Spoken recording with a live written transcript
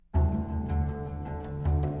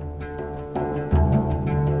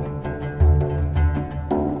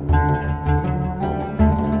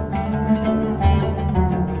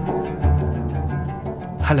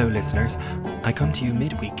Hello listeners, I come to you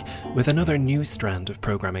midweek with another new strand of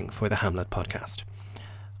programming for the Hamlet Podcast.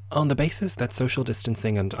 On the basis that social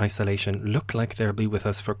distancing and isolation look like they'll be with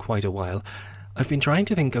us for quite a while, I've been trying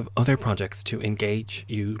to think of other projects to engage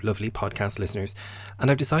you lovely podcast listeners, and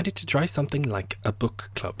I've decided to try something like a book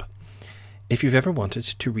club. If you've ever wanted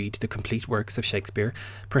to read the complete works of Shakespeare,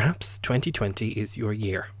 perhaps 2020 is your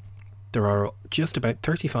year. There are just about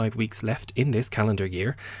 35 weeks left in this calendar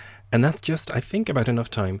year, and that's just, I think, about enough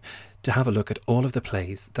time to have a look at all of the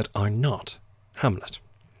plays that are not Hamlet.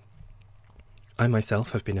 I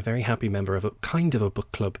myself have been a very happy member of a kind of a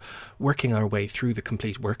book club, working our way through the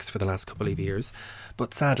complete works for the last couple of years,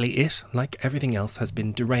 but sadly it, like everything else, has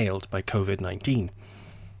been derailed by COVID-19.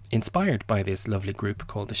 Inspired by this lovely group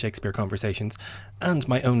called the Shakespeare Conversations, and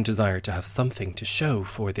my own desire to have something to show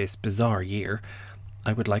for this bizarre year,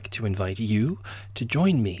 I would like to invite you to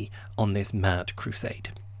join me on this mad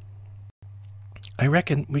crusade. I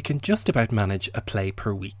reckon we can just about manage a play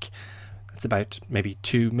per week. It's about maybe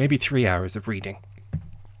 2, maybe 3 hours of reading.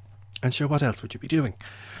 And sure, what else would you be doing?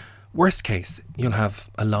 Worst case, you'll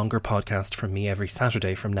have a longer podcast from me every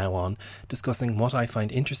Saturday from now on, discussing what I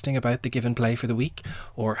find interesting about the given play for the week,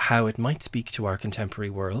 or how it might speak to our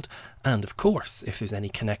contemporary world, and of course, if there's any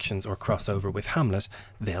connections or crossover with Hamlet,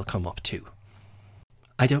 they'll come up too.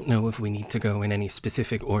 I don't know if we need to go in any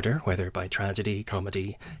specific order, whether by tragedy,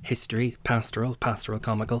 comedy, history, pastoral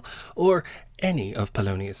comical, or any of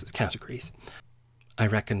Polonius's categories. I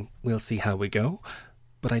reckon we'll see how we go,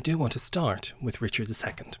 but I do want to start with Richard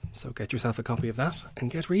II, so get yourself a copy of that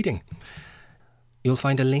and get reading. You'll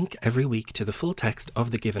find a link every week to the full text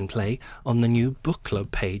of the given play on the new book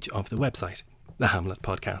club page of the website,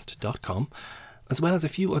 thehamletpodcast.com, as well as a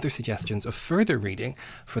few other suggestions of further reading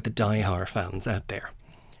for the die-hard fans out there.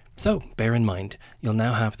 So, bear in mind, you'll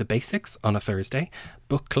now have the basics on a Thursday,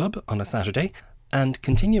 book club on a Saturday, and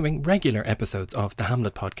continuing regular episodes of the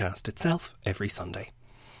Hamlet Podcast itself every Sunday.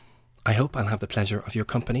 I hope I'll have the pleasure of your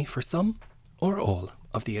company for some or all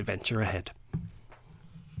of the adventure ahead.